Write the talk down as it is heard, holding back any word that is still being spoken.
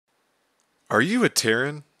Are you a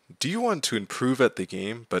Terran? Do you want to improve at the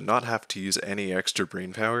game but not have to use any extra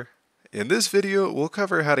brain power? In this video, we'll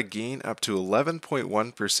cover how to gain up to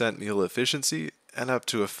 11.1% MULE efficiency and up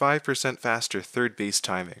to a 5% faster third base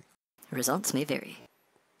timing. Results may vary.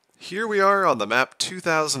 Here we are on the map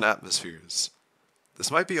 2000 atmospheres.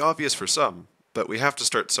 This might be obvious for some, but we have to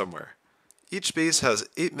start somewhere. Each base has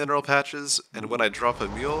 8 mineral patches, and when I drop a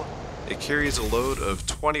MULE, it carries a load of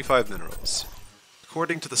 25 minerals.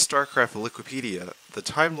 According to the Starcraft Wikipedia, the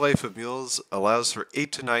time life of MULEs allows for 8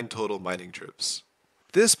 to 9 total mining trips.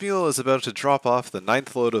 This MULE is about to drop off the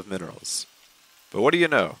 9th load of minerals. But what do you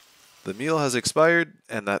know? The MULE has expired,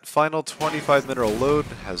 and that final 25 mineral load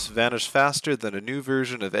has vanished faster than a new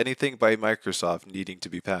version of anything by Microsoft needing to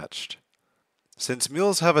be patched. Since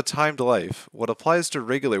MULEs have a timed life, what applies to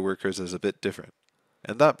regular workers is a bit different.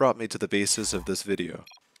 And that brought me to the basis of this video.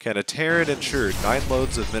 Can a Terran ensure 9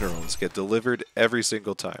 loads of minerals get delivered every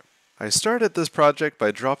single time? I started this project by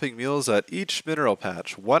dropping MULEs at each mineral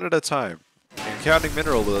patch one at a time, and counting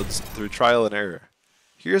mineral loads through trial and error.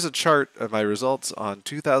 Here's a chart of my results on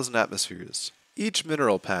 2000 atmospheres. Each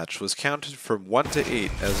mineral patch was counted from 1 to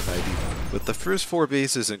 8 as an ID. With the first 4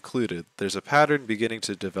 bases included, there's a pattern beginning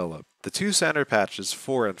to develop. The 2 center patches,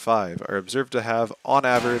 4 and 5, are observed to have, on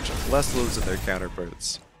average, less loads than their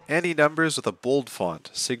counterparts. Any numbers with a bold font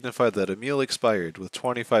signify that a MULE expired with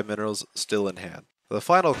 25 minerals still in hand. The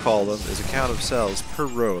final column is a count of cells per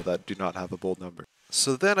row that do not have a bold number.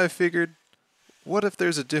 So then I figured, what if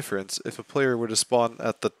there's a difference if a player were to spawn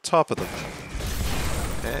at the top of the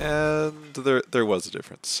map? And there was a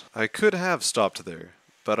difference. I could have stopped there,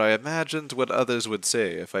 but I imagined what others would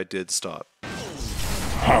say if I did stop.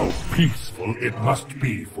 How peaceful it must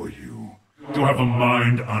be for you to have a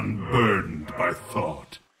mind unburdened by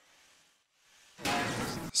thought.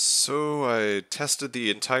 So I tested the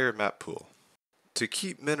entire map pool. To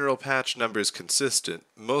keep mineral patch numbers consistent,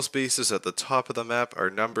 most bases at the top of the map are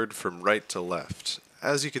numbered from right to left.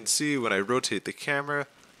 As you can see when I rotate the camera,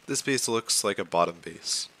 this base looks like a bottom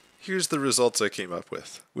base. Here's the results I came up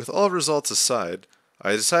with. With all results aside,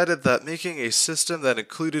 I decided that making a system that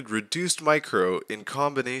included reduced micro in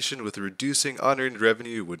combination with reducing unearned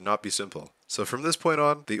revenue would not be simple. So from this point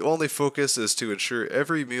on, the only focus is to ensure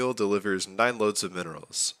every MULE delivers 9 loads of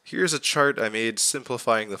minerals. Here's a chart I made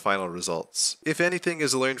simplifying the final results. If anything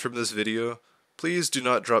is learned from this video, please do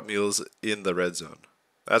not drop MULEs in the red zone.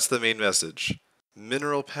 That's the main message.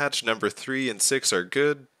 Mineral patch number 3 and 6 are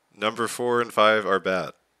good, number 4 and 5 are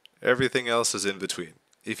bad. Everything else is in between.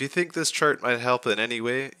 If you think this chart might help in any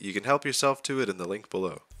way, you can help yourself to it in the link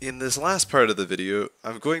below. In this last part of the video,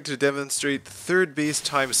 I'm going to demonstrate third base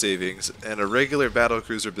time savings and a regular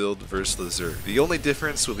battlecruiser build versus the Zerg. The only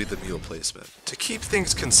difference will be the MULE placement. To keep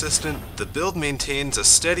things consistent, the build maintains a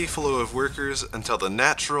steady flow of workers until the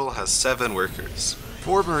natural has 7 workers.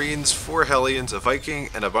 4 Marines, 4 Hellions, a Viking,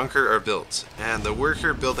 and a bunker are built, and the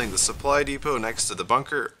worker building the supply depot next to the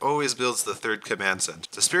bunker always builds the third command center.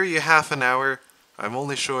 To spare you half an hour, I'm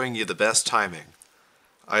only showing you the best timing.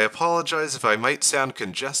 I apologize if I might sound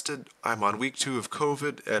congested. I'm on week 2 of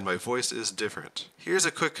COVID and my voice is different. Here's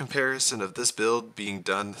a quick comparison of this build being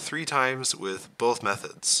done 3 times with both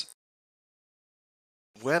methods.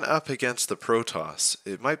 When up against the Protoss,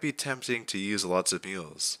 it might be tempting to use lots of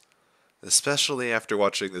MULEs, especially after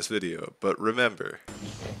watching this video, but remember,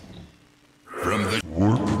 From the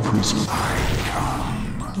warp prison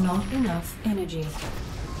I come. Not enough energy.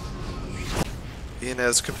 in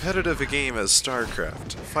as competitive a game as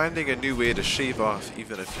Starcraft, finding a new way to shave off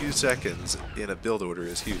even a few seconds in a build order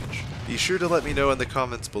is huge. Be sure to let me know in the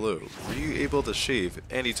comments below, were you able to shave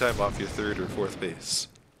any time off your 3rd or 4th base?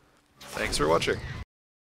 Thanks for watching.